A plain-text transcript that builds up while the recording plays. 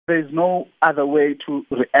there is no other way to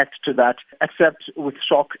react to that except with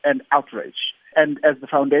shock and outrage. And as the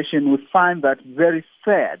foundation, we find that very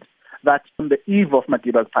sad that on the eve of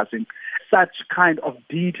Madiba's passing, such kind of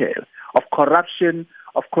detail of corruption,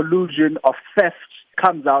 of collusion, of theft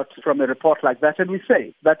comes out from a report like that. And we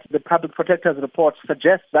say that the Public Protector's report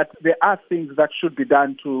suggests that there are things that should be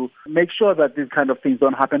done to make sure that these kind of things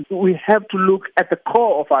don't happen. We have to look at the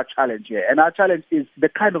core of our challenge here. And our challenge is the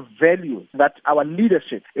kind of values that our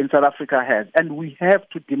leadership in South Africa has. And we have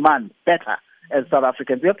to demand better as South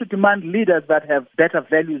Africans. We have to demand leaders that have better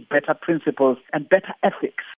values, better principles, and better ethics.